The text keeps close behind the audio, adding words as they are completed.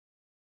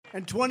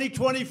And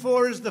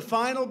 2024 is the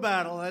final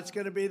battle. That's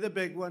going to be the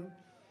big one.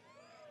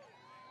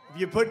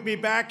 If you put me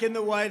back in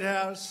the White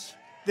House,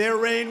 their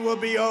reign will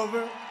be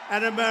over,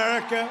 and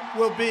America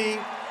will be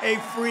a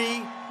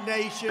free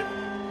nation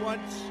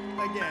once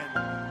again.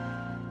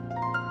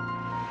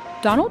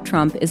 Donald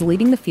Trump is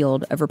leading the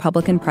field of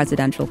Republican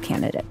presidential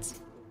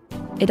candidates.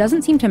 It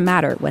doesn't seem to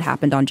matter what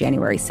happened on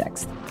January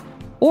 6th,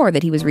 or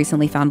that he was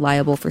recently found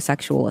liable for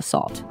sexual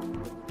assault.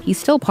 He's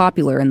still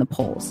popular in the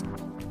polls,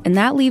 and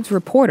that leaves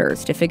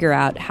reporters to figure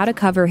out how to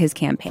cover his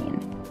campaign.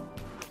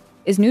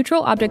 Is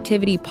neutral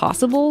objectivity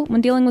possible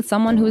when dealing with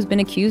someone who has been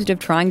accused of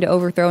trying to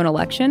overthrow an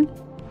election?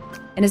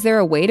 And is there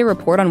a way to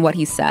report on what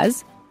he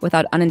says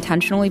without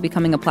unintentionally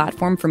becoming a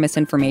platform for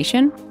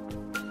misinformation?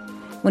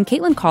 When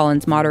Caitlin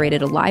Collins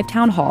moderated a live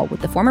town hall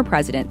with the former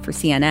president for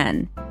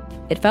CNN,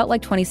 it felt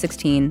like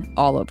 2016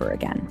 all over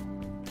again.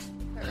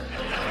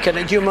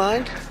 Do you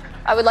mind?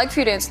 I would like for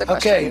you to answer the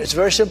question. Okay, it's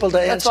very simple to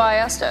answer. That's why I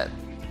asked it.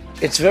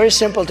 It's very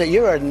simple to,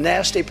 you're a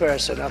nasty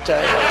person, I'll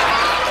tell you.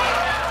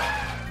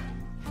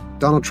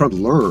 Donald Trump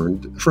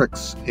learned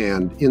tricks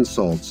and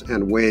insults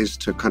and ways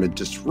to kind of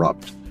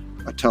disrupt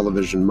a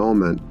television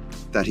moment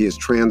that he has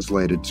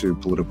translated to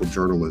political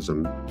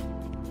journalism.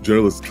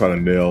 Journalists try to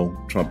nail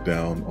Trump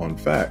down on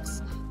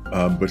facts,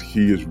 but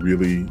he is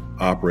really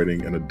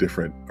operating in a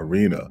different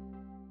arena.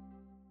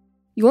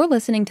 You're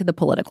listening to The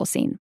Political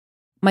Scene.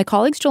 My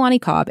colleagues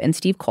Jelani Cobb and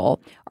Steve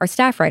Coll are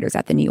staff writers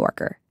at The New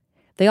Yorker.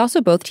 They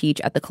also both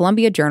teach at the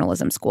Columbia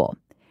Journalism School,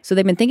 so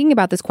they've been thinking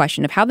about this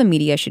question of how the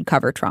media should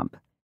cover Trump.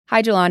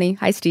 Hi, Jelani.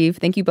 Hi, Steve.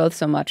 Thank you both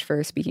so much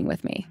for speaking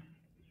with me.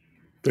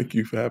 Thank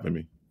you for having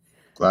me.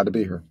 Glad to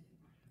be here.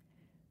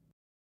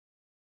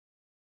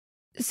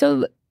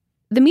 So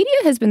the media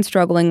has been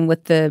struggling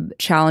with the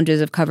challenges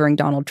of covering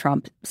Donald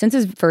Trump since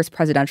his first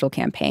presidential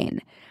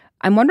campaign.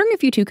 I'm wondering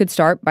if you two could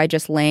start by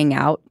just laying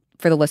out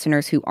for the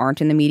listeners who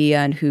aren't in the media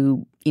and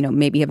who,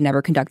 maybe have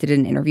never conducted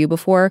an interview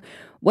before,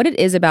 what it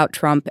is about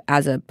Trump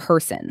as a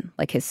person,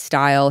 like his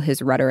style,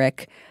 his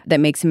rhetoric, that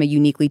makes him a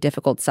uniquely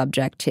difficult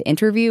subject to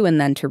interview and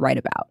then to write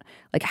about.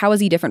 Like, how is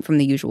he different from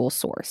the usual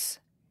source?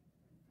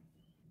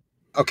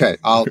 Okay,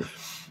 I'll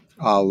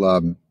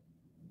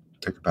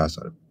take a pass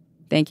at it.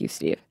 Thank you,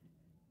 Steve.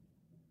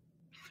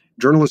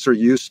 Journalists are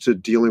used to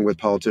dealing with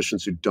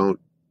politicians who don't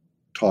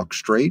talk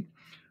straight,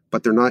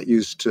 but they're not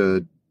used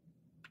to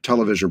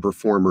television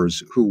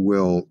performers who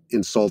will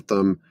insult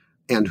them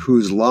and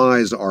whose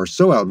lies are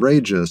so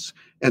outrageous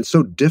and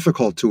so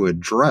difficult to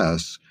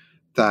address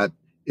that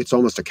it's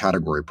almost a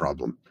category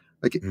problem.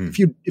 Like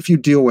if you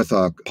deal with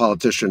a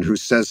politician who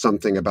says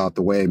something about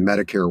the way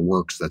Medicare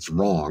works that's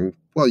wrong,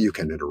 well, you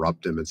can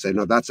interrupt him and say,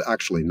 no, that's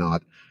actually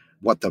not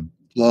what the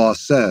law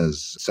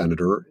says,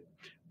 Senator.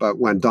 But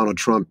when Donald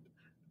Trump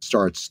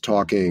starts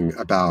talking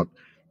about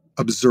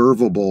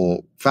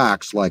observable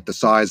facts like the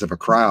size of a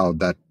crowd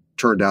that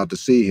turned out to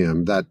see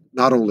him, that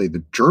not only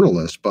the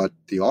journalist, but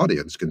the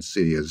audience can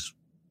see is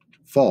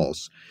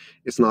false,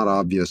 it's not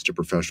obvious to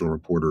professional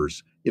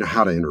reporters,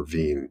 how to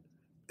intervene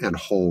and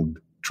hold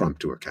Trump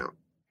to account.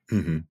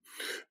 Mm-hmm.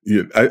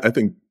 Yeah, I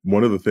think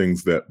one of the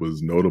things that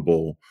was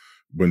notable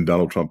when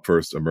Donald Trump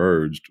first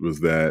emerged was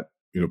that,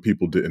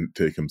 people didn't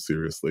take him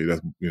seriously.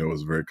 That,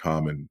 was a very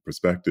common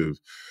perspective.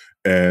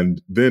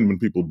 And then when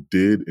people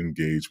did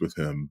engage with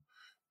him,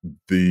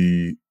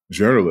 the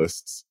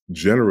journalists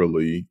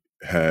generally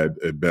had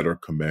a better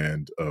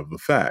command of the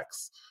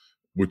facts,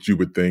 which you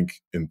would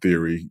think, in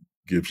theory,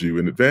 gives you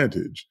an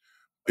advantage,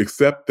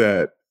 except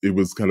that it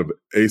was kind of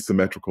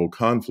asymmetrical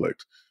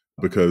conflict,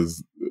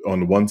 because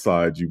on the one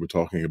side, you were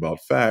talking about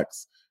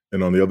facts,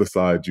 and on the other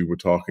side, you were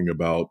talking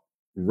about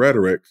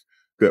rhetoric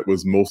that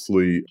was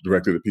mostly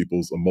directed at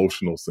people's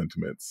emotional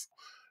sentiments.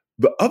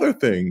 The other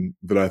thing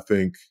that I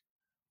think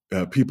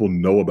people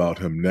know about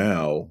him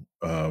now,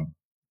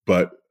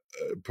 but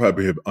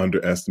probably have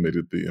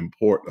underestimated the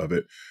import of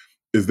it,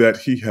 is that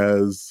he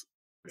has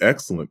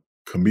excellent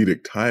comedic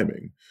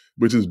timing,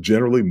 which is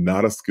generally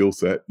not a skill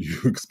set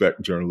you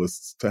expect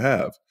journalists to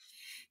have.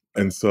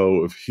 And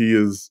so if he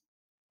is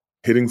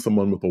hitting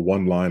someone with a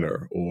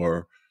one-liner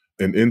or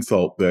an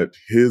insult that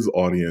his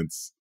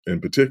audience in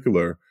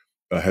particular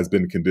has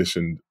been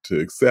conditioned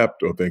to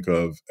accept or think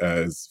of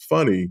as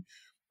funny,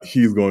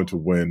 he's going to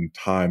win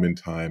time and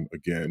time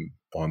again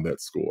on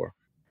that score.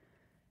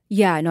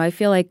 Yeah, no, I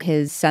feel like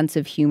his sense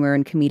of humor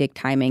and comedic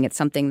timing, it's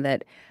something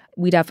that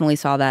we definitely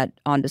saw that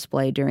on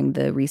display during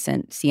the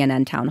recent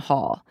CNN town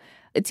hall.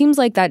 It seems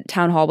like that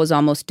town hall was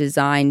almost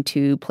designed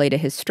to play to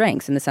his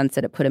strengths in the sense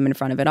that it put him in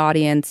front of an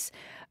audience.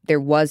 There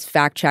was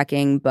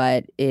fact-checking,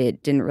 but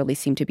it didn't really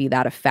seem to be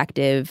that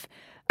effective.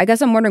 I guess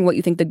I'm wondering what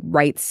you think the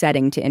right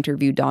setting to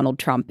interview Donald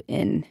Trump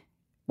in,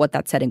 what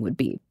that setting would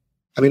be.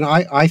 I mean,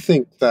 I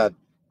think that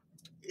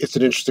it's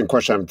an interesting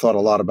question. I haven't thought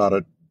a lot about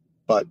it,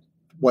 but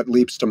what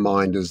leaps to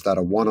mind is that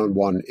a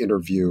one-on-one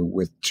interview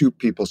with two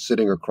people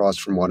sitting across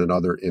from one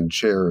another in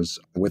chairs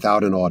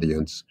without an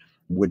audience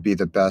would be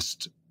the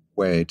best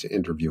way to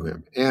interview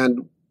him.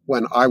 And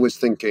when I was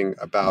thinking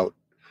about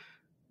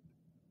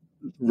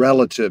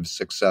relative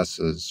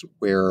successes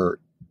where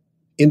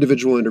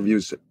individual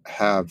interviews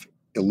have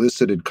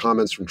elicited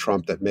comments from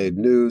Trump that made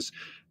news,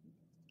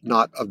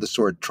 not of the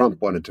sort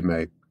Trump wanted to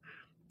make.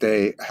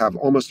 They have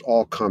almost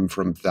all come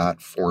from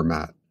that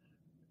format,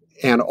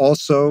 and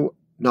also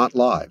not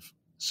live.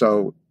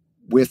 So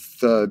with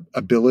the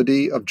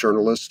ability of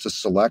journalists to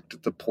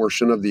select the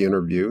portion of the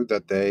interview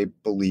that they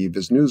believe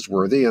is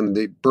newsworthy, and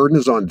the burden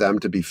is on them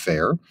to be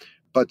fair,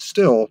 but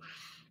still,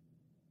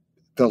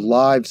 the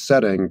live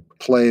setting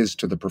plays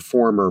to the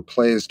performer,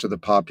 plays to the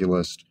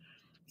populist.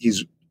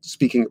 He's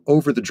speaking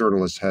over the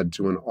journalist's head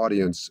to an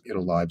audience in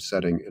a live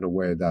setting in a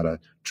way that a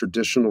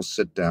traditional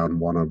sit-down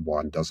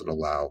one-on-one doesn't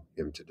allow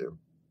him to do.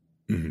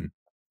 Mm-hmm.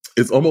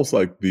 It's almost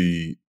like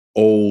the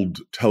old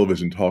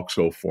television talk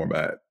show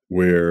format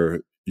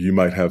where you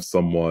might have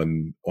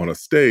someone on a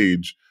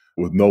stage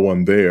with no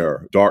one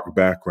there, dark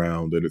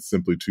background, and it's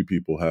simply two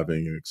people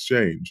having an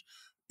exchange.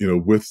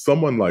 With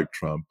someone like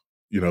Trump,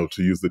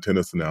 to use the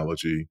tennis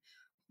analogy,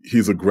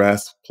 he's a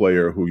grass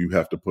player who you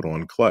have to put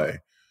on clay.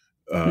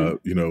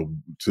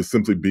 To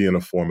simply be in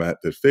a format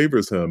that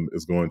favors him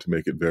is going to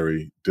make it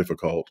very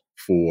difficult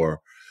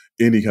for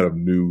any kind of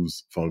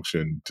news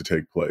function to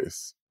take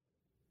place.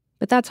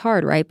 But that's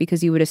hard, right?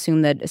 Because you would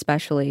assume that,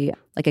 especially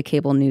like a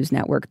cable news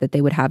network, that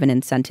they would have an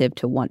incentive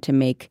to want to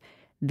make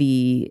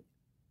the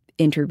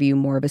interview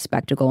more of a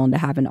spectacle and to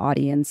have an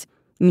audience.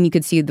 I mean, you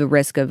could see the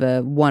risk of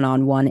a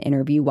one-on-one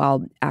interview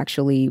while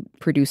actually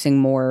producing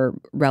more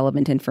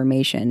relevant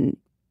information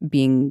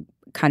being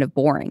kind of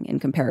boring in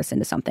comparison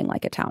to something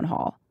like a town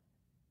hall.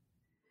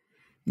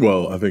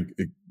 Well, I think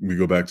we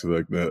go back to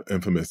the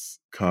infamous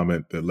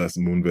comment that Les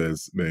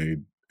Moonves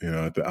made,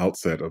 at the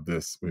outset of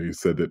this, where he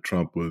said that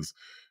Trump was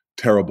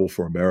terrible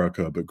for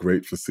America, but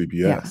great for CBS.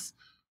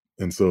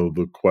 Yeah. And so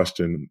the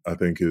question, I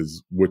think,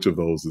 is which of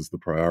those is the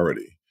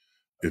priority?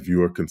 If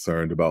you are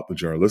concerned about the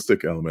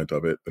journalistic element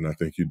of it, then I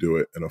think you do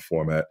it in a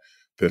format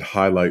that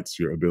highlights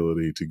your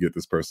ability to get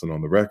this person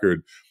on the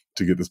record,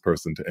 to get this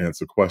person to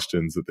answer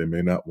questions that they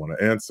may not want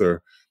to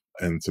answer,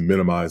 and to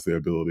minimize their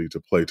ability to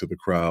play to the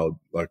crowd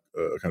like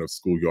a kind of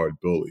schoolyard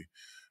bully.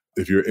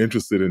 If you're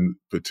interested in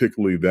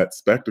particularly that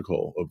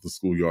spectacle of the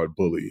schoolyard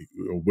bully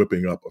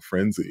whipping up a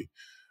frenzy,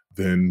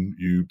 then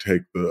you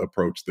take the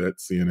approach that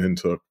CNN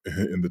took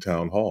in the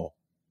town hall.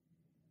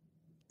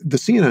 The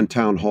CNN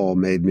town hall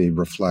made me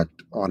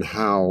reflect on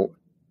how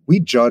we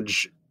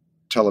judge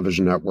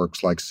television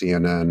networks like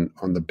CNN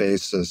on the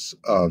basis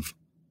of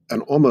an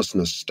almost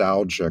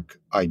nostalgic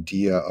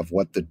idea of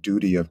what the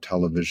duty of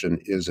television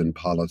is in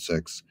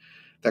politics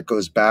that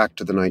goes back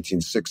to the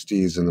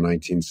 1960s and the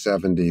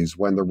 1970s,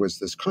 when there was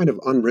this kind of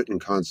unwritten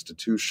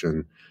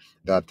constitution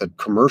that the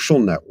commercial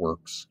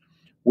networks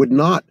would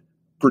not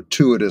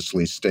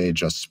gratuitously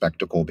stage a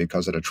spectacle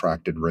because it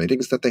attracted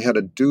ratings, that they had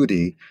a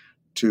duty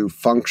to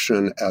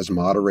function as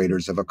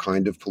moderators of a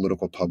kind of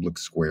political public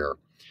square.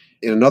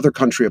 In another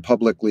country, a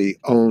publicly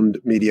owned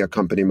media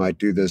company might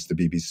do this, the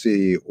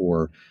BBC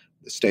or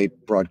the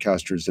state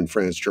broadcasters in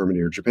France, Germany,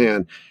 or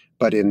Japan.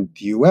 But in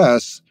the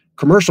US,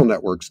 commercial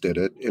networks did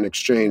it in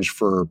exchange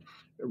for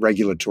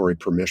regulatory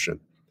permission.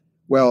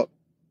 Well,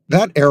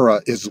 that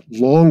era is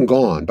long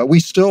gone, but we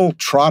still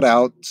trot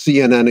out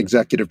CNN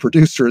executive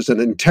producers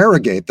and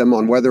interrogate them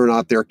on whether or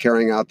not they're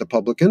carrying out the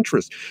public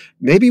interest.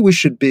 Maybe we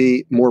should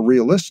be more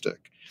realistic.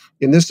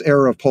 In this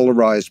era of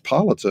polarized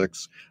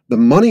politics, the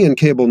money in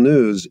cable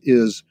news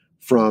is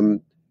from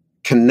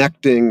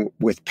connecting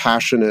with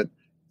passionate,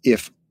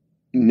 if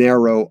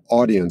narrow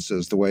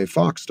audiences, the way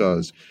Fox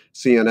does.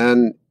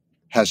 CNN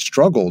has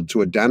struggled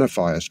to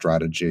identify a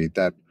strategy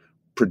that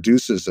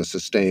produces a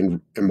sustained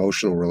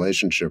emotional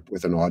relationship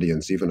with an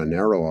audience, even a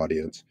narrow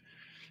audience.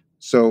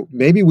 So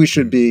maybe we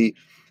should be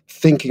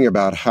thinking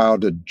about how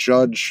to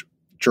judge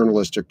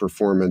journalistic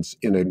performance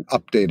in an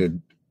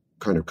updated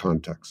kind of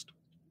context.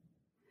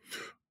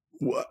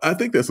 Well, I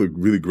think that's a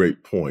really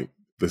great point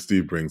that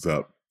Steve brings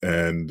up,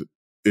 and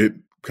it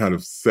kind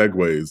of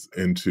segues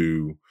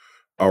into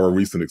our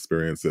recent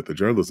experience at the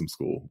journalism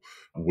school,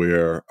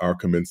 where our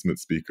commencement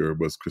speaker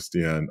was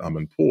Christiane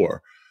Amanpour,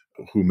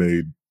 who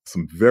made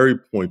some very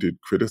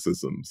pointed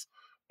criticisms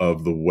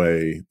of the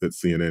way that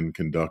CNN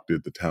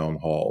conducted the town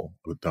hall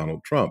with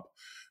Donald Trump.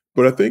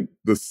 But I think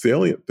the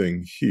salient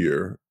thing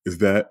here is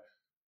that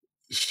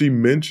she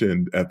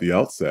mentioned at the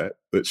outset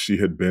that she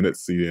had been at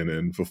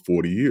CNN for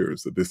 40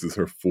 years, that this is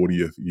her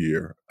 40th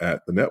year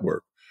at the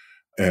network.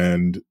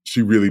 And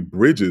she really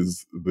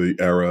bridges the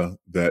era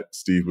that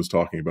Steve was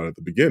talking about at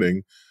the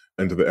beginning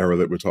into the era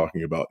that we're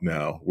talking about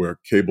now, where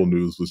cable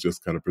news was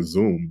just kind of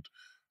presumed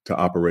to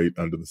operate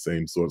under the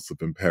same sorts of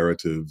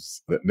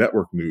imperatives that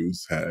network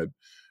news had.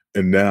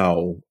 And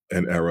now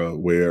an era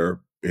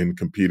where, in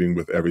competing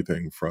with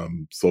everything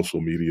from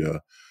social media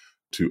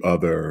to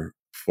other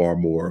far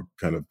more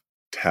kind of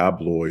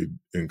tabloid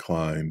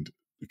inclined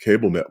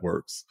cable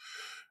networks,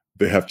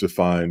 they have to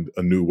find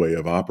a new way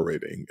of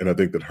operating. And I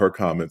think that her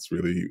comments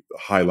really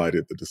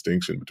highlighted the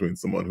distinction between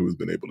someone who has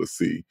been able to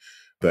see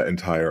that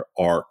entire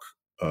arc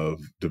of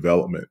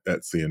development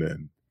at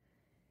CNN.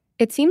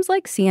 It seems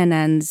like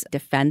CNN's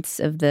defense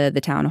of the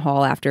town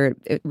hall after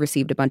it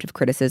received a bunch of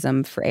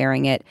criticism for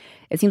airing it,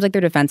 it seems like their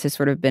defense has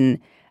sort of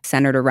been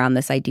centered around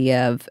this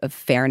idea of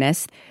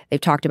fairness. They've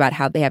talked about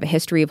how they have a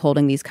history of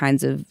holding these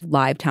kinds of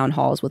live town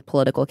halls with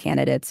political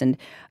candidates. And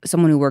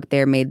someone who worked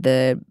there made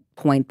the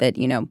point that,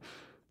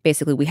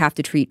 basically we have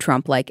to treat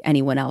Trump like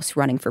anyone else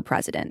running for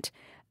president.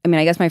 I mean,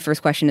 I guess my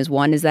first question is,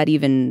 one, is that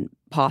even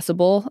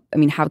possible? I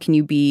mean, how can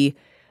you be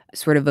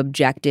sort of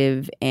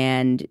objective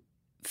and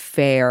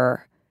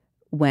fair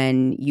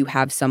when you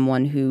have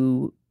someone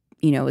who,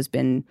 has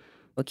been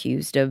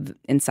accused of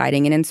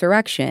inciting an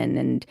insurrection?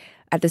 And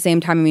at the same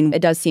time, I mean,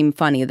 it does seem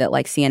funny that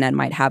like CNN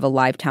might have a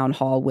live town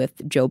hall with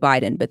Joe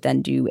Biden, but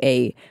then do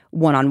a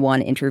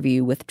one-on-one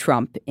interview with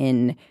Trump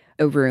in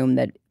a room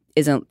that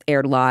isn't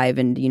aired live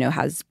and,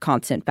 has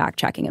constant fact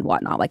checking and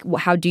whatnot. Like,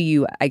 how do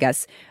you, I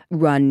guess,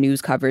 run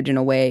news coverage in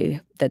a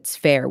way that's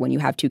fair when you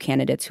have two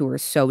candidates who are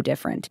so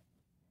different?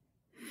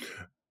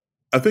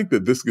 I think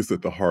that this gets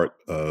at the heart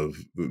of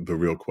the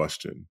real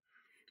question,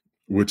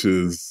 which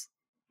is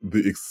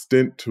the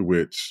extent to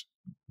which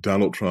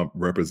Donald Trump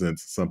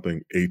represents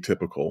something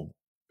atypical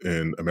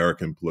in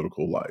American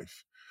political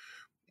life.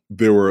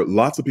 There were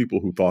lots of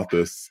people who thought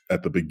this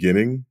at the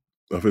beginning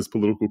of his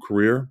political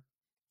career.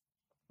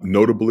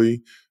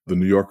 Notably, The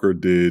New Yorker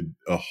did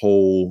a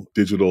whole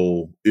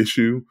digital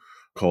issue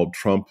called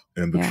Trump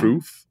and the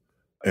Truth.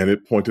 And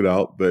it pointed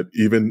out that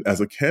even as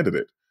a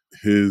candidate,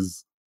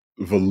 his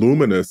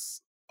voluminous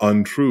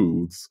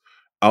untruths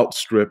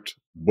outstripped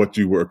what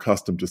you were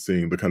accustomed to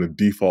seeing, the kind of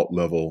default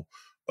level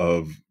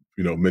of,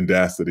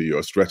 mendacity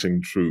or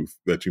stretching truth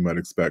that you might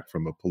expect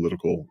from a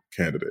political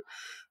candidate.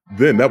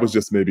 Then that was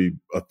just maybe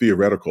a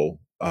theoretical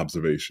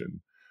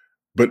observation.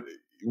 But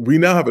we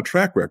now have a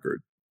track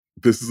record.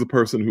 This is a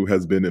person who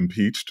has been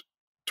impeached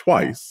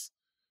twice,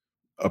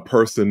 a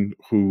person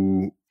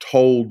who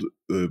told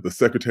the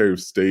Secretary of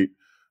State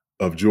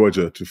of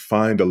Georgia to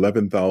find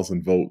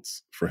 11,000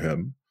 votes for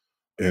him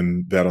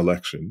in that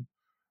election,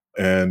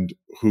 and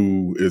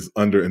who is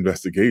under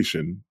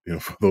investigation,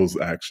 for those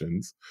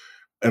actions,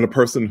 and a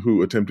person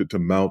who attempted to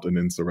mount an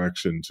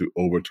insurrection to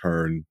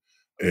overturn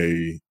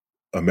a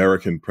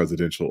American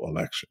presidential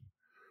election.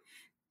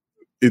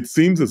 It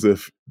seems as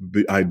if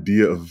the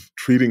idea of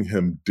treating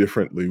him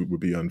differently would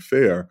be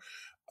unfair.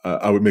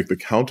 I would make the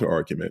counter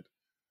argument.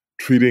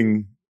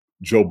 Treating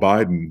Joe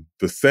Biden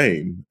the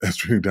same as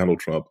treating Donald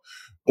Trump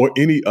or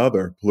any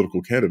other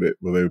political candidate,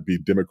 whether it be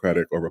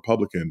Democratic or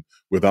Republican,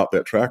 without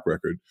that track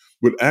record,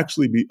 would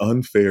actually be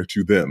unfair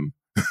to them,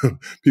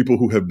 people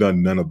who have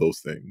done none of those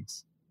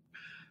things.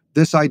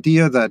 This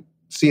idea that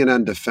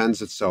CNN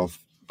defends itself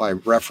by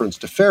reference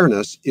to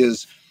fairness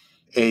is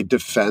a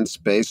defense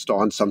based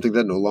on something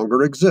that no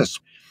longer exists.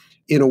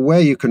 In a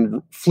way, you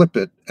can flip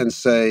it and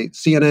say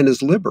CNN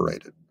is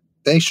liberated.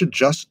 They should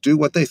just do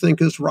what they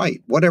think is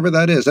right, whatever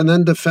that is, and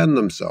then defend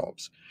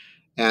themselves.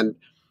 And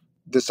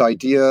this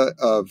idea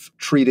of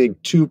treating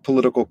two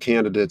political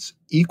candidates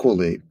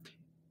equally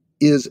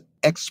is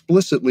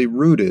explicitly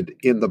rooted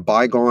in the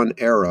bygone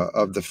era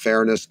of the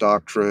fairness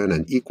doctrine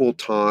and equal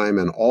time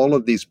and all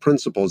of these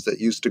principles that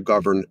used to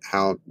govern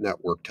how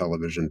network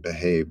television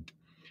behaved.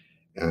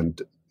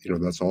 And,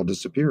 that's all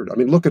disappeared. I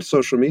mean, look at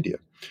social media.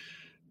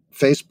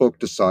 Facebook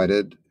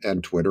decided,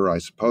 and Twitter, I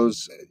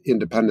suppose,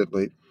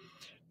 independently,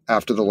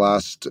 after the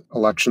last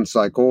election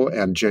cycle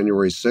and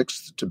January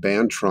 6th, to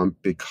ban Trump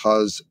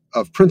because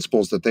of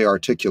principles that they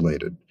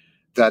articulated,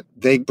 that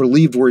they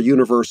believed were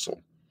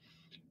universal.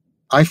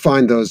 I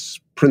find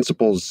those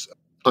principles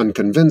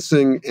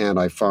unconvincing, and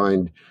I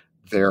find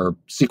their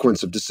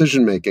sequence of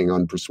decision-making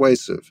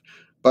unpersuasive.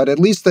 But at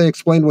least they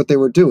explained what they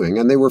were doing,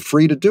 and they were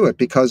free to do it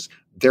because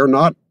they're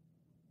not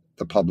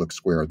the public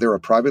square. They're a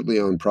privately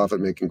owned,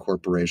 profit-making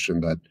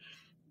corporation that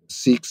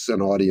seeks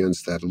an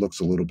audience that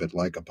looks a little bit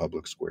like a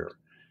public square.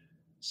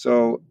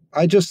 So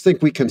I just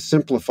think we can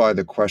simplify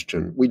the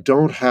question. We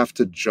don't have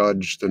to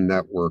judge the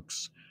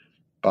networks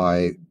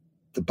by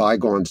the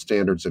bygone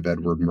standards of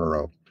Edward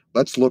Murrow.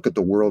 Let's look at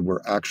the world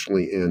we're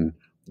actually in.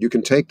 You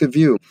can take the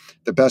view,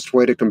 the best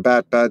way to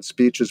combat bad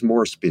speech is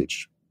more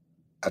speech.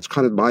 That's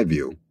kind of my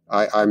view.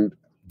 I'm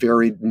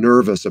very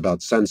nervous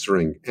about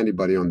censoring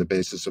anybody on the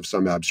basis of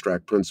some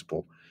abstract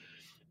principle.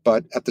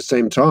 But at the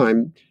same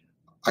time,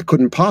 I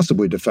couldn't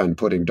possibly defend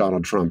putting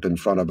Donald Trump in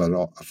front of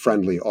a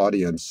friendly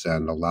audience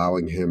and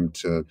allowing him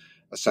to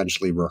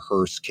essentially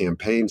rehearse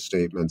campaign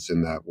statements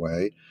in that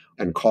way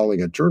and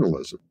calling it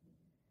journalism.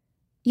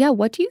 Yeah,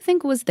 what do you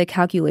think was the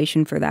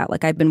calculation for that?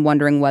 Like, I've been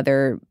wondering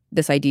whether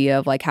this idea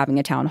of like having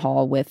a town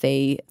hall with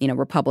a,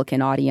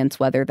 Republican audience,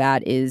 whether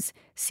that is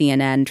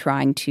CNN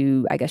trying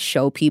to, I guess,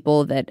 show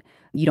people that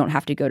you don't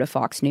have to go to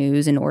Fox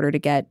News in order to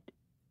get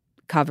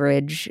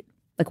coverage.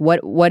 Like,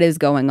 what is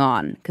going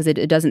on? Because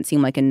it doesn't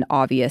seem like an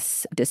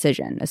obvious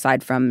decision,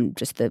 aside from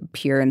just the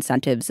pure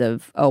incentives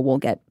of, we'll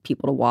get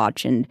people to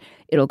watch and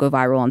it'll go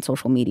viral on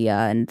social media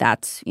and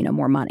that's,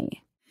 more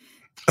money.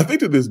 I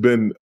think that there's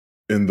been,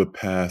 in the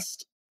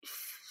past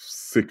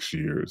 6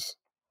 years,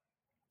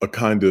 a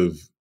kind of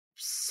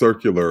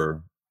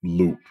circular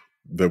loop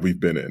that we've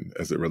been in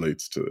as it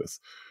relates to this,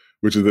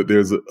 which is that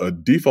there's a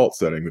default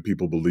setting that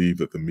people believe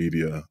that the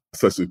media,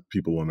 especially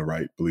people on the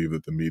right, believe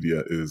that the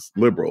media is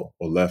liberal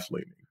or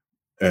left-leaning.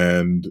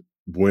 And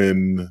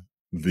when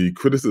the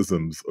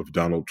criticisms of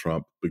Donald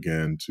Trump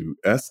began to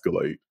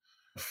escalate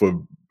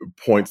for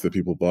points that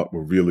people thought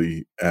were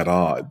really at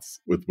odds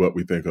with what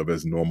we think of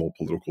as normal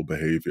political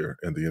behavior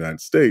in the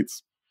United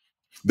States,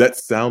 that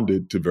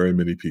sounded to very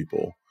many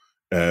people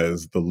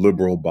as the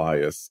liberal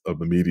bias of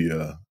the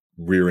media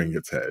rearing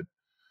its head.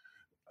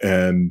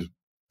 And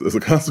as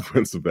a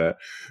consequence of that,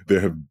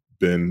 there have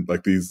been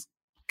like these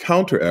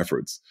counter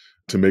efforts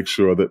to make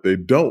sure that they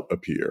don't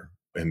appear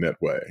in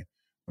that way,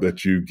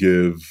 that you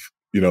give,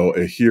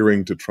 a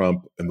hearing to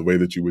Trump in the way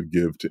that you would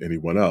give to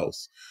anyone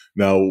else.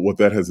 Now, what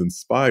that has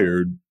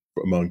inspired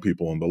among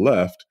people on the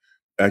left,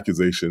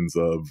 accusations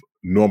of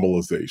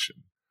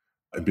normalization.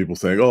 And people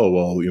saying, oh,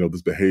 well,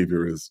 this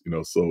behavior is,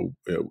 so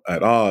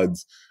at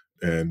odds,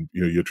 and,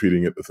 you're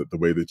treating it the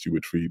way that you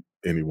would treat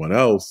anyone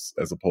else,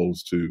 as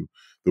opposed to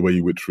the way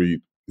you would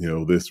treat,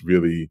 this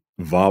really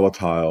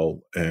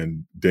volatile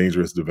and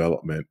dangerous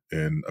development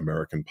in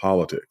American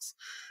politics.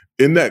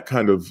 In that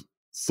kind of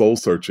soul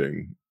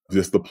searching,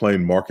 just the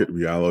plain market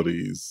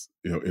realities,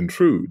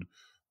 intrude,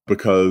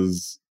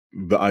 because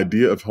the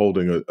idea of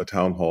holding a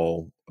town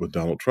hall with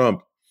Donald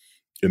Trump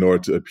in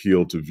order to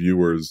appeal to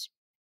viewers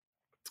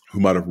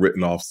who might have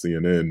written off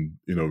CNN,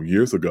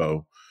 years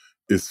ago,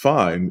 is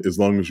fine as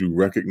long as you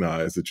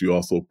recognize that you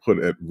also put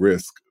at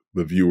risk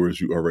the viewers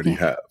you already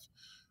have.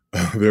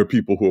 There are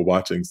people who are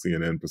watching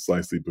CNN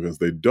precisely because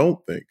they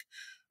don't think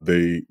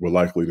they were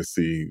likely to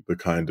see the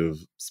kind of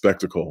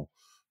spectacle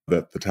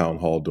that the town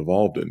hall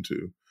devolved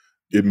into.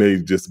 It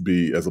may just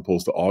be, as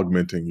opposed to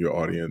augmenting your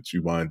audience,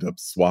 you wind up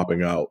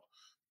swapping out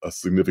a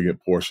significant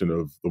portion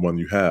of the one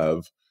you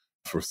have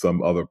for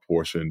some other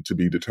portion to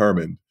be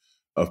determined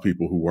of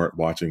people who weren't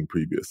watching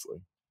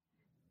previously.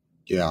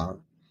 Yeah.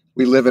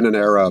 We live in an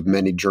era of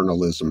many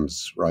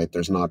journalisms, right?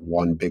 There's not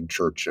one big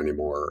church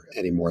anymore,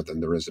 any more than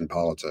there is in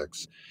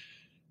politics.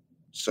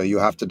 So you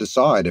have to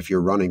decide, if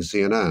you're running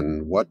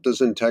CNN, what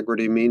does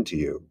integrity mean to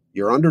you?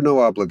 You're under no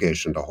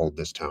obligation to hold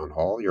this town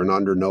hall. You're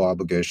under no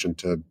obligation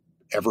to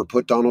ever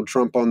put Donald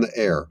Trump on the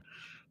air.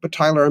 But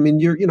Tyler, I mean,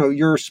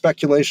 your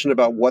speculation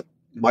about what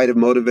might have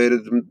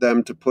motivated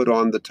them to put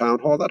on the town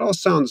hall, that all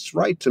sounds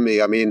right to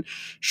me. I mean,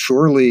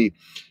 surely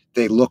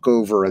they look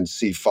over and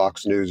see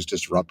Fox News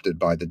disrupted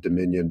by the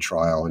Dominion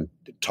trial and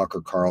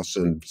Tucker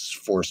Carlson's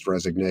forced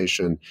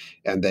resignation,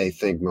 and they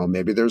think, well,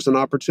 maybe there's an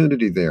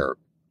opportunity there.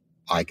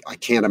 I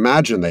can't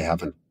imagine they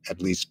haven't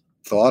at least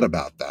thought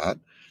about that.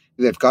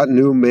 They've got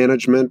new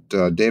management,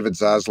 David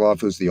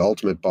Zaslav, who's the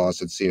ultimate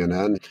boss at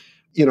CNN.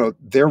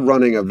 They're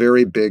running a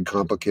very big,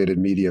 complicated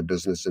media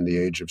business in the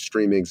age of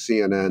streaming.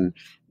 CNN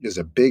is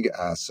a big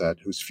asset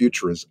whose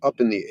future is up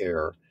in the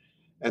air.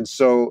 And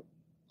so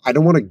I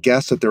don't want to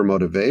guess at their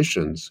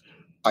motivations.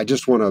 I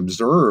just want to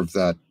observe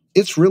that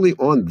it's really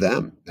on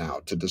them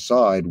now to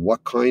decide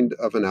what kind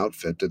of an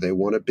outfit do they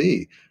want to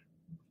be.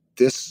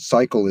 This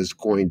cycle is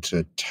going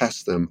to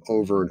test them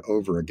over and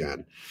over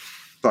again.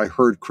 I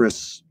heard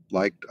Chris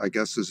Licht, I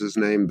guess is his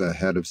name, the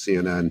head of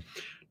CNN,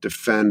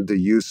 defend the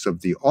use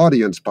of the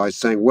audience by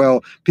saying,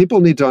 well,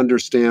 people need to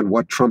understand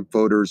what Trump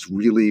voters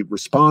really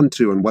respond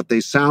to and what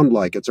they sound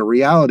like. It's a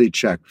reality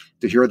check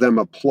to hear them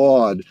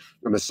applaud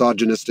a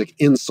misogynistic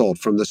insult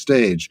from the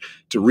stage,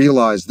 to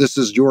realize this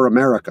is your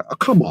America. Oh,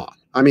 come on.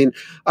 I mean,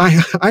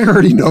 I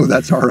already know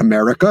that's our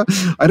America.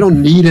 I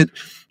don't need it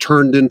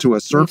turned into a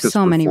circus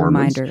so many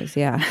performance. reminders,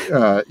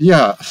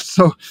 yeah.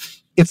 So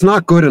it's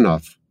not good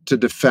enough to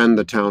defend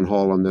the town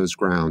hall on those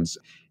grounds.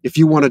 If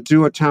you want to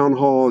do a town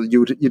hall,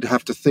 you'd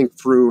have to think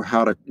through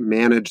how to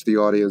manage the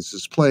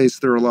audience's place.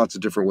 There are lots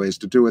of different ways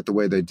to do it. The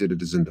way they did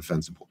it is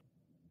indefensible.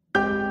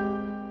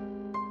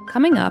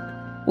 Coming up,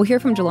 we'll hear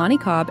from Jelani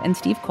Cobb and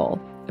Steve Coll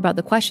about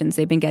the questions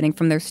they've been getting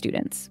from their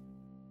students.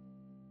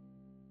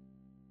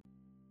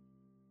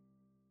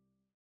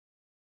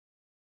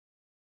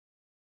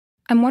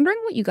 I'm wondering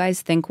what you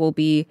guys think will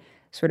be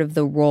sort of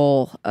the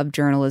role of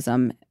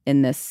journalism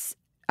in this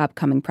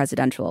upcoming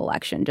presidential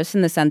election, just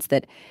in the sense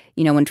that,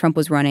 when Trump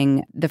was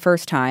running the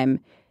first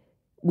time,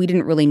 we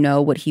didn't really know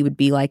what he would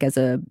be like as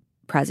a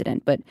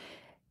president. But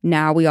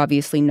now we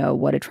obviously know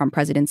what a Trump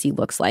presidency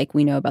looks like.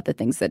 We know about the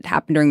things that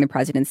happened during the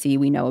presidency.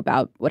 We know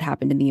about what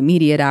happened in the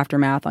immediate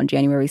aftermath on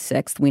January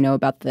 6th. We know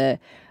about the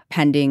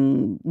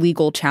pending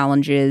legal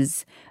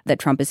challenges that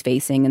Trump is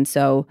facing. And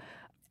so,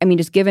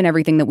 just given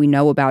everything that we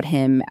know about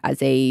him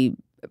as a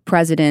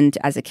president,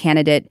 as a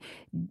candidate,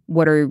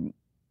 what are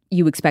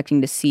you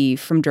expecting to see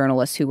from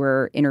journalists who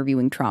were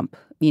interviewing Trump,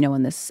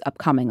 in this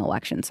upcoming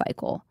election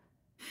cycle?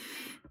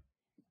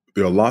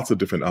 There are lots of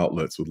different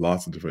outlets with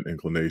lots of different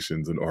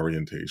inclinations and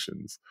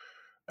orientations.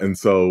 And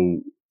so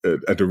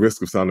at the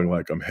risk of sounding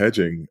like I'm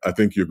hedging, I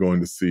think you're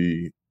going to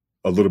see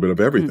a little bit of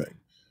everything.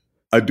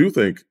 I do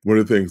think one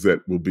of the things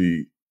that will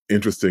be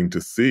interesting to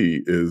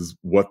see is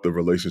what the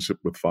relationship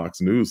with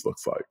Fox News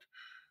looks like.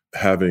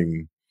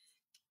 Having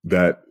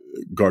that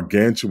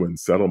gargantuan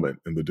settlement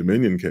in the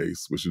Dominion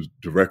case, which is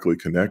directly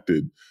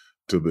connected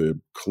to the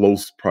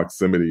close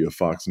proximity of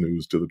Fox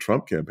News to the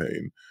Trump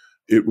campaign,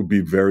 it would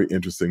be very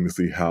interesting to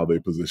see how they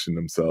position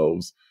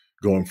themselves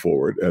going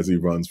forward as he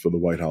runs for the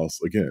White House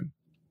again.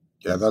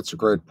 Yeah, that's a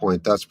great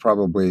point. That's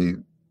probably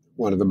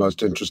one of the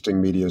most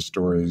interesting media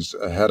stories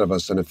ahead of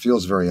us, and it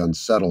feels very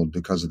unsettled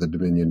because of the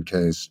Dominion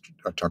case,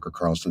 Tucker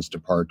Carlson's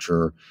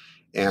departure.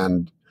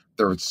 And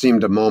there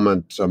seemed a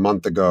moment a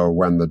month ago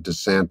when the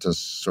DeSantis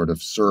sort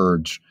of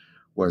surge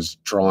was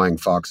drawing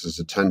Fox's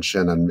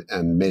attention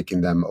and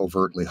making them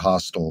overtly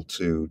hostile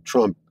to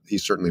Trump. He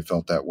certainly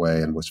felt that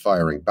way and was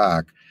firing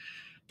back.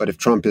 But if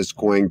Trump is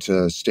going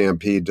to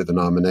stampede to the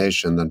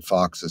nomination, then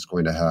Fox is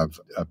going to have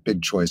a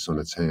big choice on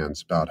its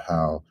hands about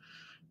how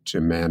to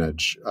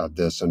manage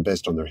this. And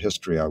based on their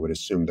history, I would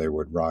assume they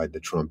would ride the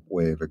Trump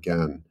wave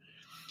again.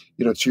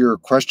 You know, to your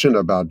question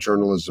about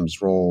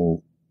journalism's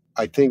role,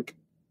 I think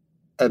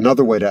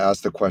another way to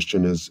ask the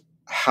question is,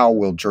 how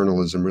will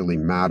journalism really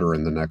matter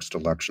in the next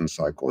election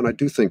cycle? And I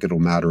do think it'll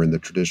matter in the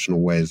traditional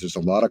ways. There's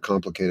a lot of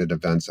complicated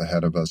events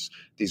ahead of us.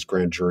 These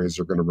grand juries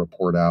are going to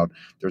report out.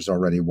 There's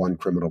already one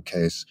criminal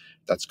case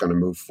that's going to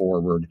move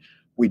forward.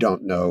 We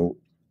don't know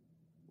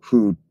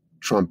who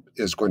Trump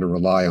is going to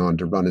rely on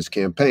to run his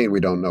campaign.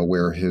 We don't know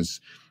where his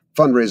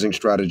fundraising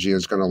strategy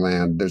is going to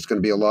land. There's going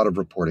to be a lot of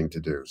reporting to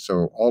do.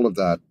 So all of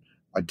that,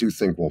 I do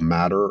think, will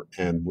matter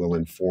and will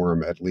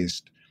inform at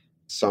least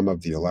some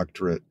of the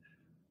electorate.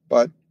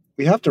 But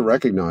we have to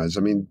recognize,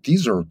 I mean,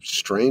 these are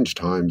strange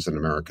times in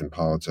American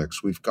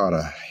politics. We've got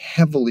a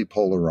heavily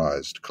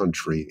polarized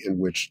country in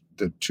which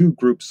the two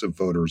groups of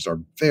voters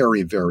are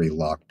very, very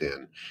locked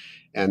in.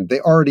 And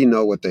they already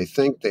know what they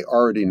think. They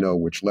already know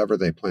which lever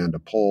they plan to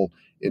pull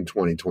in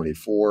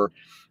 2024.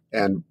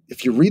 And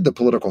if you read the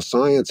political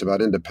science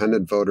about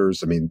independent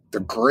voters, I mean, the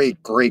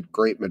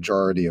great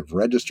majority of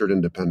registered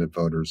independent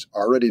voters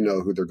already know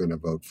who they're going to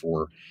vote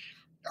for,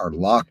 are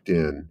locked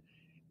in.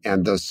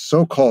 And the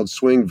so-called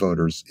swing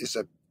voters is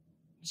a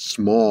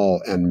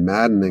small and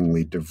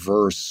maddeningly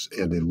diverse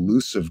and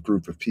elusive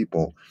group of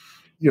people.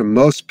 You know,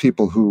 most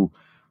people who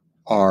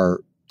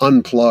are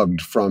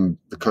unplugged from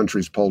the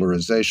country's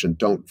polarization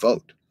don't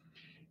vote.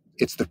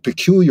 It's the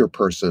peculiar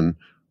person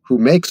who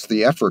makes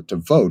the effort to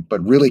vote,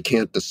 but really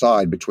can't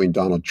decide between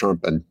Donald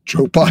Trump and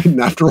Joe Biden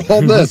after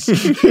all this.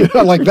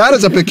 Like, that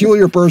is a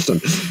peculiar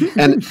person.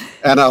 And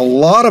a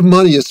lot of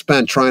money is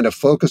spent trying to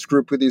focus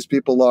group who these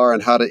people are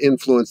and how to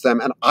influence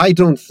them. And I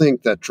don't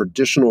think that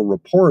traditional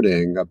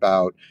reporting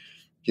about,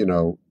 you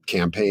know,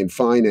 campaign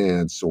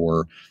finance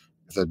or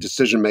the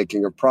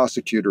decision-making of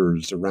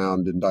prosecutors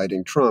around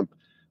indicting Trump,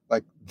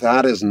 like,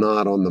 that is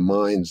not on the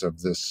minds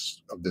of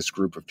this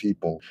group of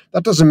people.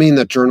 That doesn't mean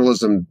that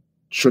journalism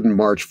shouldn't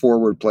march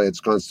forward, play its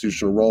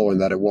constitutional role,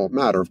 and that it won't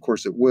matter. Of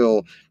course it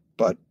will,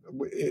 but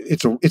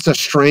it's a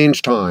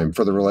strange time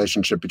for the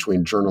relationship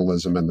between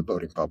journalism and the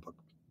voting public.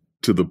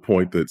 To the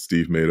point that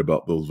Steve made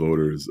about those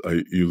voters,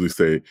 I usually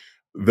say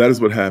that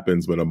is what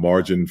happens when a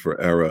margin for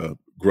error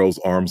grows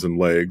arms and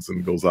legs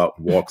and goes out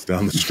and walks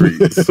down the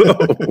street. So.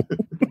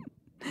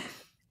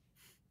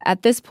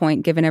 At this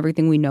point, given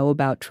everything we know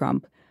about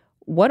Trump,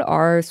 what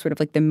are sort of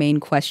like the main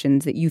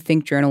questions that you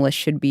think journalists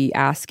should be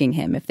asking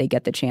him if they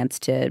get the chance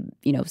to,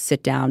 you know,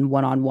 sit down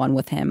one-on-one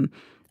with him?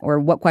 Or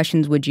what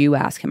questions would you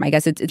ask him? I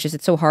guess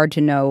it's so hard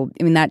to know.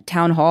 I mean, that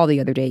town hall the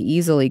other day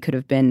easily could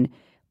have been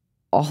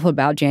all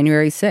about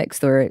January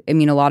 6th. Or, I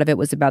mean, a lot of it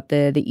was about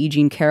the E.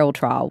 Jean Carroll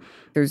trial.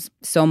 There's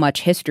so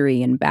much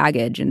history and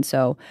baggage. And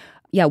so,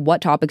 yeah,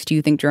 what topics do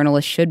you think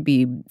journalists should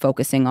be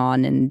focusing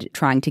on and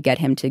trying to get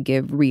him to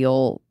give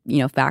real, you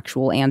know,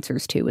 factual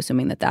answers to,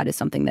 assuming that that is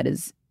something that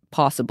is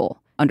possible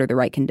under the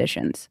right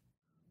conditions?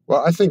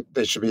 Well, I think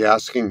they should be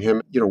asking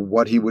him, you know,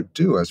 what he would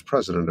do as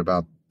president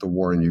about the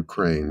war in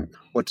Ukraine.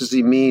 What does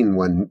he mean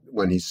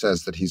when he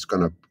says that he's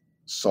going to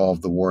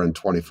solve the war in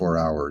 24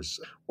 hours?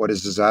 What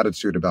is his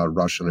attitude about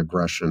Russian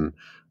aggression?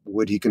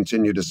 Would he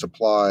continue to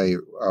supply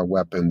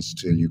weapons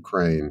to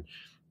Ukraine?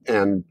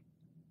 And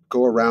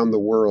go around the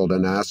world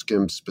and ask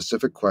him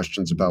specific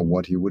questions about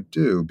what he would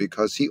do,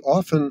 because he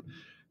often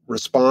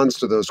responds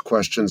to those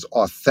questions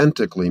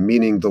authentically,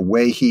 meaning the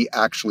way he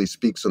actually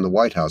speaks in the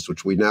White House,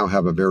 which we now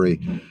have a very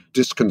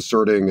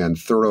disconcerting and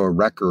thorough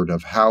record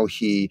of how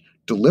he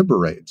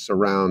deliberates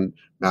around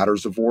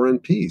matters of war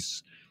and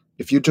peace.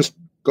 If you just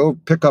go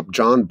pick up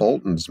John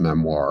Bolton's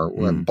memoir,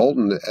 when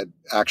Bolton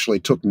actually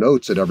took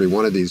notes at every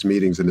one of these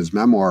meetings, and his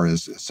memoir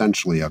is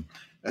essentially a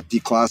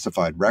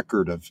declassified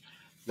record of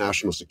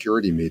national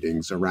security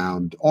meetings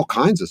around all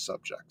kinds of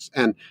subjects.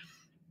 And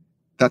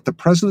that the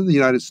president of the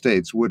United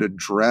States would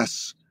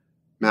address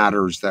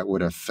matters that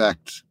would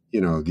affect,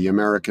 you know, the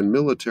American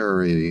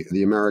military,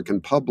 the American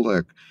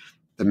public,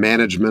 the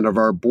management of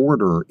our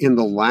border in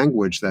the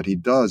language that he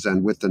does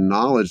and with the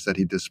knowledge that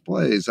he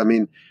displays. I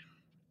mean,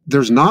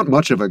 there's not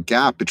much of a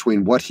gap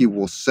between what he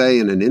will say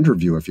in an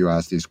interview if you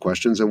ask these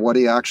questions and what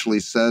he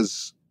actually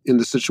says in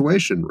the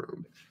Situation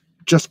Room.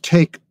 Just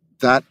take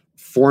that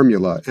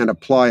formula and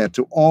apply it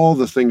to all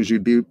the things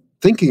you'd be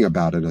thinking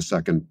about in a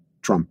second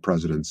Trump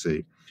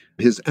presidency.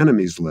 his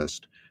enemies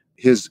list,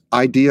 his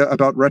idea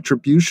about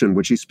retribution,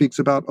 which he speaks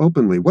about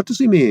openly. What does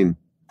he mean?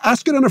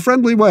 Ask it in a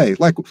friendly way.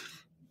 Like,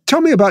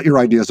 tell me about your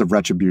ideas of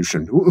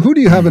retribution. Who do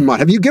you have in mind?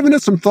 Have you given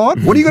it some thought?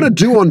 What are you going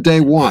to do on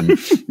day one?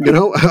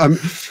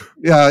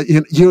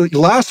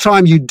 Last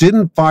time you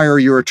didn't fire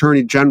your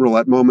attorney general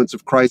at moments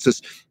of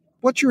crisis.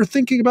 What you're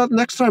thinking about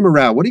next time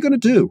around? What are you going to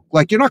do?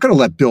 Like, you're not going to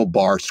let Bill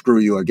Barr screw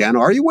you again,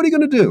 are you? What are you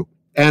going to do?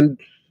 And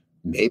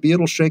maybe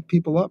it'll shake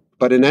people up.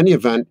 But in any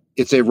event,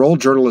 it's a role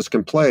journalists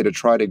can play to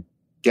try to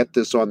get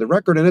this on the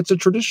record. And it's a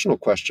traditional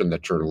question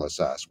that journalists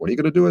ask. What are you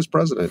going to do as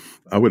president?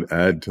 I would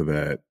add to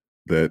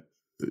that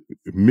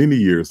many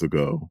years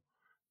ago,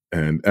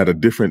 and at a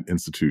different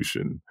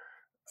institution,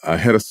 I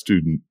had a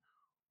student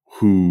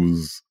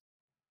whose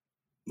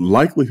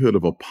likelihood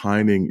of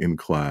opining in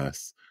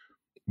class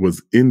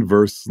was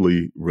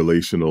inversely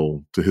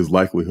relational to his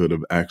likelihood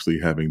of actually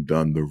having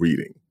done the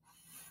reading.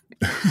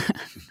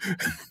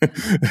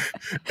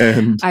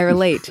 And I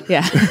relate,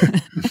 yeah.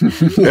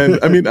 And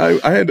I mean, I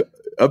had,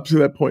 up to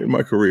that point in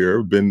my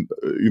career, been,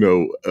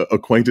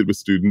 acquainted with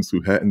students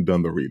who hadn't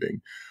done the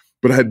reading.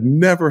 But I had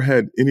never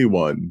had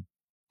anyone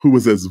who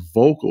was as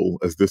vocal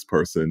as this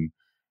person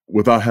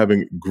without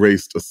having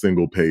graced a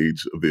single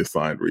page of the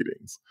assigned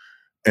readings.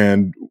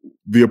 And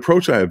the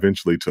approach I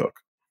eventually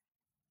took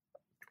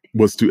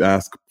was to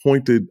ask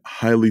pointed,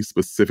 highly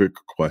specific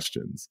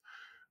questions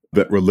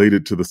that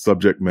related to the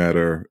subject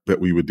matter that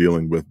we were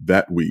dealing with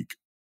that week.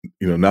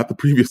 Not the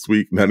previous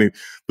week,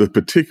 the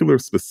particular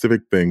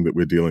specific thing that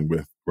we're dealing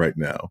with right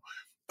now.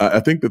 I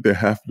think that there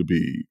have to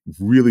be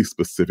really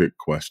specific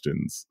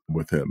questions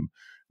with him,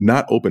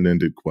 not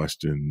open-ended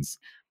questions.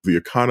 The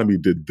economy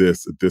did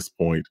this at this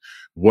point.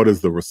 What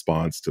is the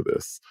response to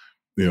this?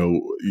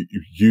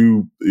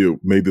 You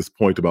made this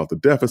point about the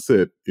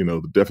deficit.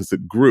 The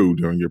deficit grew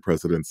during your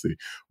presidency.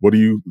 What do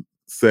you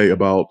say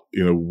about,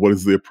 what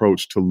is the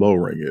approach to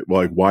lowering it?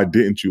 Like, why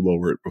didn't you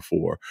lower it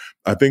before?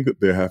 I think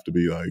that there have to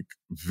be like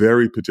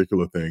very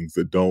particular things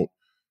that don't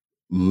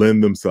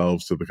lend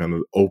themselves to the kind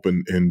of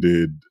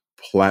open-ended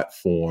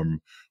platform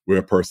where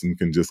a person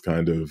can just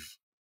kind of,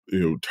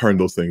 turn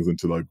those things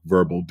into like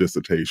verbal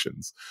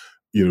dissertations.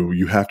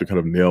 You have to kind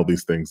of nail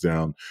these things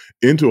down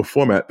into a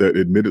format that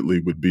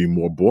admittedly would be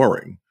more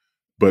boring,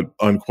 but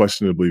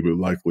unquestionably would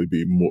likely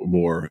be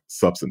more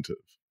substantive.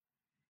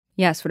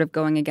 Yeah, sort of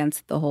going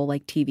against the whole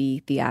like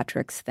TV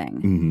theatrics thing.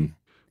 Mm-hmm.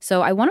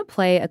 So I want to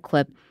play a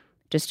clip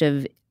just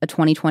of a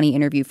 2020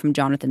 interview from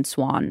Jonathan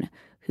Swan,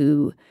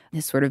 who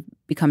has sort of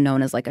become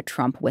known as like a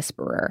Trump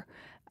whisperer.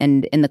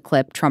 And in the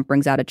clip, Trump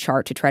brings out a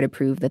chart to try to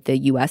prove that the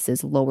U.S.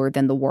 is lower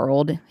than the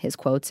world, his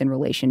quotes in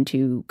relation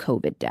to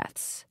COVID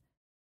deaths.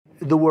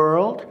 The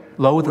world?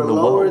 Lower than the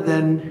world? Lower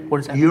than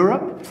what is that?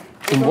 Europe?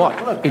 In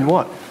what? Look. In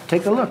what?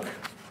 Take a look.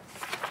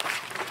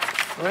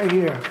 Right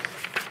here.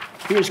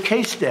 Here's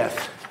case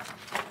death.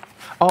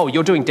 Oh,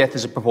 you're doing death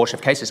as a proportion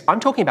of cases. I'm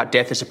talking about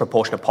death as a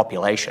proportion of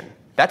population.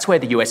 That's where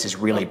the US is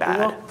really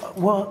bad.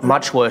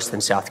 Much worse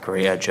than South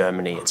Korea,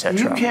 Germany,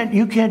 etc.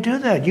 You can't do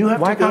that. You have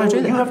Why to go, can't I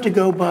do that? You have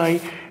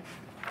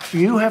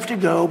to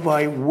go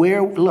by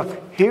where,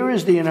 look, here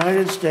is the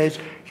United States.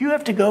 You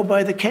have to go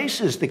by the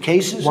cases. The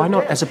cases Why are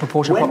not dead. as a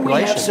proportion of when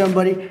population? We have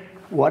somebody,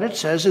 what it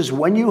says is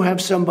when you have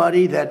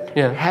somebody that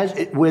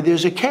where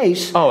there's a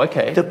case,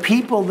 the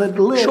people that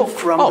live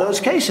from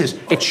those cases.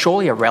 It's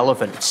surely a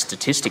relevant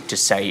statistic to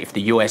say if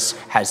the US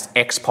has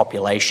X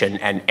population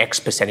and X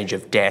percentage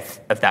of death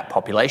of that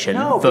population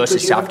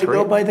versus South Korea. You have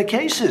to go by the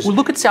cases. Well,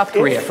 look at South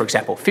Korea, for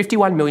example.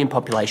 51 million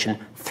population,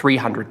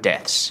 300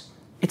 deaths.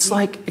 It's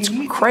like, it's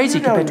crazy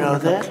compared to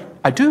that.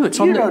 I do. It's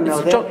on you the. Don't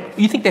know that.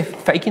 You think they're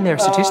faking their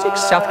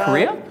statistics? South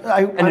Korea,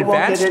 I won't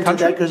get into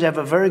that because they have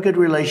a very good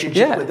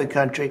relationship with the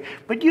country.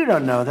 But you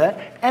don't know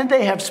that, and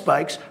they have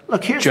spikes.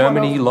 Look, here's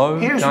Germany low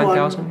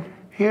 9,000.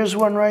 Here's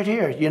one right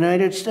here.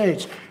 United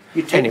States.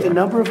 You take the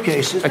number of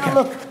cases. Now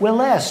look, we're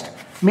last,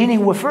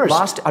 meaning we're first.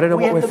 Last. I don't know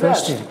what we're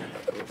first in.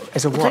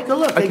 As a what? Take a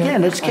look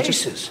again. It's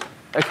cases.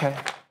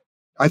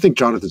 I think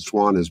Jonathan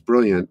Swan is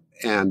brilliant,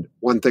 and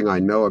one thing I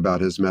know about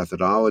his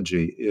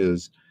methodology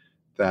is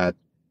that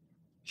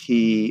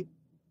he,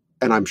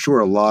 and I'm sure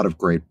a lot of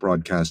great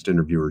broadcast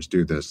interviewers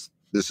do this.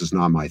 This is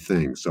not my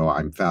thing, so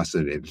I'm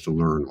fascinated to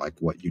learn like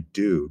what you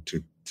do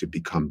to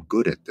become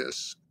good at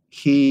this.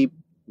 He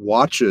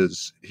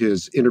watches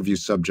his interview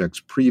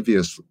subjects'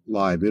 previous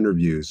live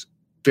interviews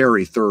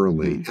very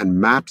thoroughly and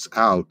maps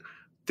out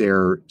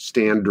their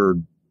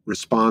standard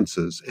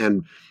responses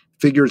and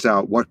figures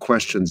out what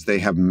questions they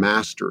have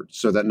mastered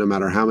so that no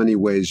matter how many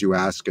ways you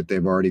ask it,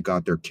 they've already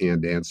got their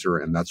canned answer,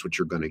 and that's what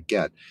you're going to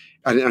get.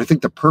 And I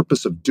think the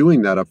purpose of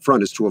doing that up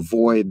front is to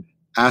avoid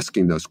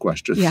asking those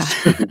questions,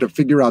 to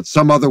figure out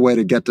some other way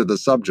to get to the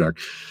subject.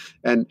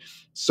 And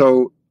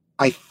so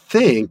I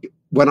think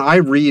when I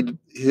read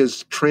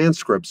his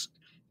transcripts,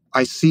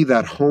 I see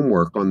that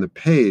homework on the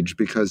page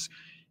because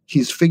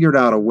he's figured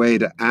out a way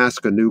to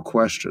ask a new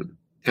question.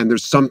 And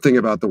there's something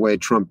about the way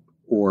Trump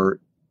or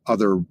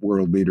other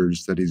world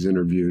leaders that he's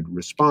interviewed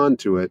respond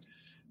to it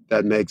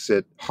that makes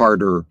it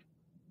harder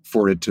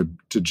for it to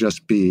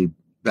just be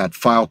that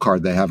file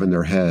card they have in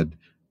their head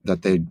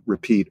that they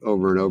repeat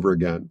over and over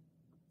again.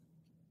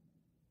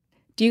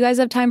 Do you guys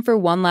have time for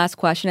one last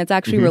question? It's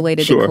actually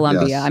related to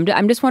Columbia. Yes.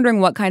 I'm just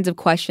wondering what kinds of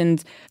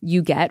questions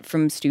you get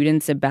from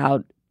students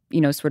about,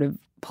 sort of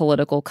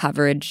political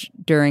coverage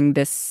during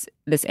this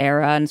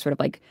era, and sort of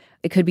like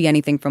it could be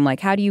anything from like,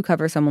 how do you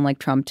cover someone like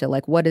Trump to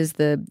like, what is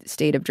the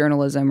state of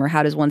journalism, or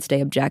how does one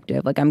stay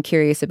objective? Like, I'm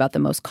curious about the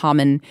most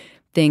common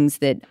things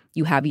that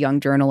you have young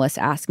journalists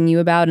asking you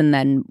about, and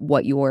then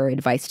what your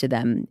advice to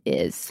them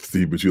is.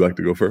 Steve, would you like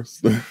to go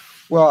first?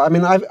 Well, I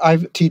mean, I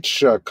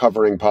teach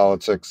covering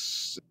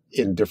politics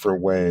in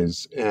different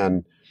ways,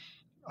 and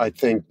I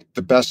think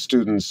the best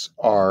students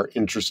are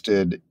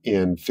interested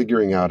in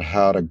figuring out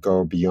how to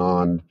go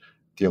beyond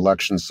the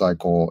election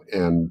cycle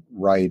and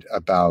write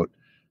about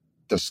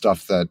the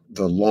stuff that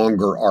the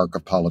longer arc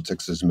of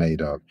politics is made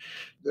of.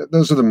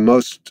 Those are the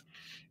most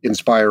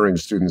inspiring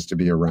students to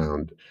be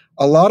around.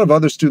 A lot of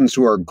other students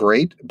who are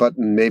great, but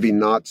maybe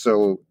not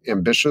so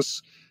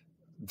ambitious,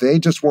 they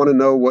just want to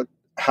know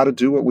how to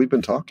do what we've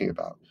been talking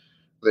about.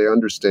 They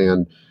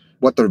understand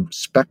what the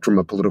spectrum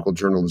of political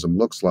journalism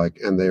looks like,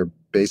 and they're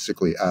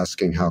basically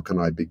asking, how can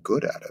I be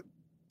good at it?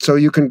 So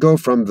you can go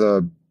from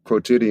the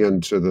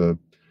quotidian to the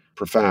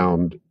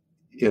profound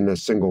in a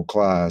single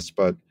class,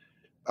 but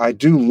I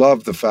do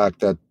love the fact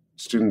that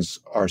students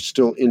are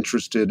still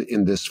interested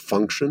in this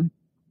function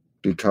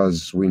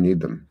because we need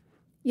them.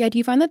 Yeah, do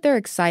you find that they're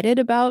excited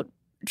about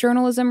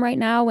journalism right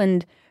now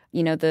and,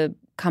 the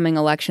coming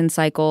election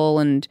cycle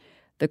and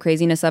the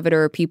craziness of it,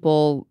 or are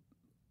people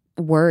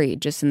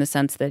worried just in the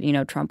sense that,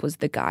 Trump was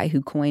the guy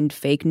who coined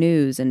fake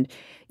news, and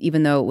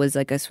even though it was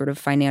like a sort of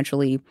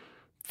financially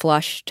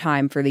flush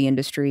time for the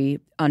industry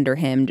under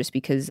him, just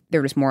because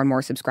there was more and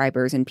more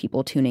subscribers and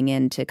people tuning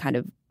in to kind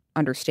of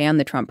understand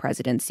the Trump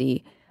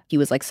presidency, he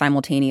was like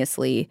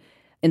simultaneously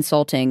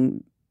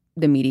insulting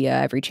the media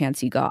every chance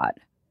he got.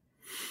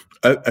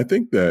 I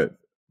think that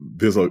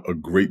there's a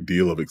great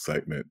deal of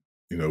excitement,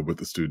 with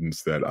the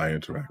students that I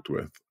interact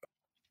with.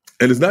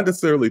 And it's not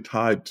necessarily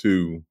tied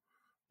to,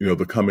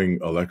 the coming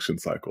election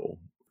cycle.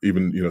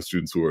 Even,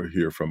 students who are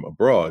here from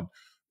abroad,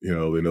 they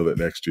know that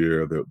next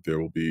year there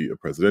will be a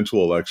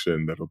presidential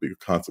election, that will be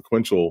a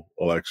consequential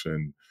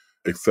election,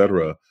 et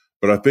cetera.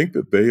 But I think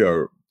that they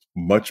are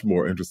much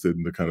more interested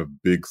in the kind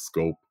of big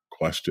scope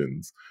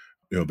questions.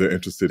 They're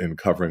interested in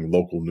covering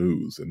local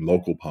news and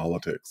local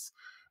politics.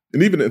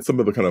 And even in some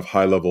of the kind of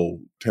high level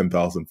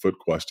 10,000 foot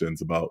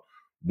questions about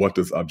what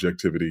does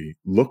objectivity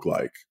look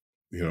like?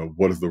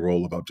 What is the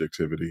role of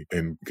objectivity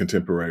in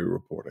contemporary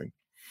reporting?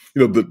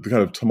 The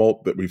kind of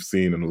tumult that we've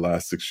seen in the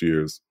last 6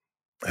 years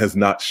has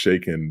not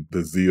shaken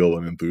the zeal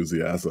and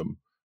enthusiasm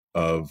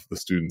of the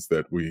students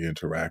that we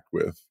interact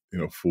with,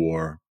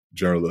 for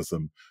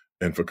journalism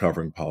and for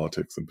covering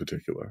politics in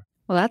particular.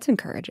 Well, that's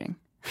encouraging.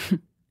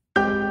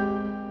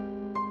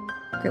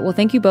 Great. Well,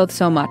 thank you both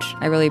so much.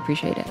 I really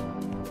appreciate it.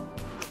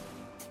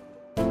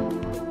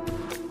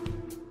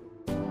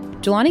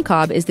 Jelani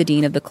Cobb is the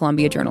dean of the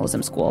Columbia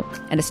Journalism School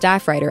and a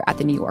staff writer at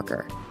The New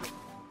Yorker.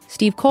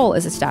 Steve Coll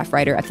is a staff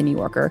writer at The New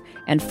Yorker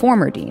and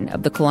former dean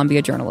of the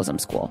Columbia Journalism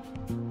School.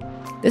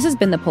 This has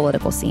been The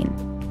Political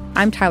Scene.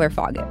 I'm Tyler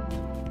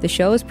Foggatt. The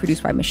show is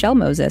produced by Michelle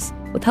Moses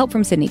with help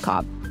from Sydney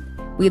Cobb.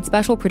 We had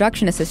special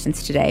production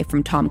assistance today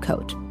from Tom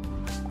Coate.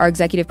 Our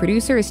executive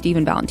producer is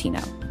Stephen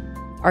Valentino.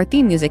 Our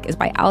theme music is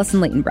by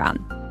Allison Leighton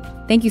Brown.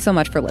 Thank you so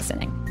much for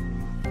listening.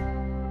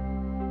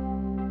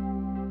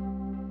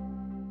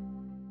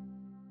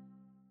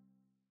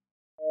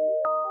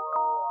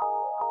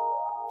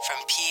 From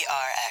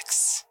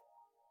PRX.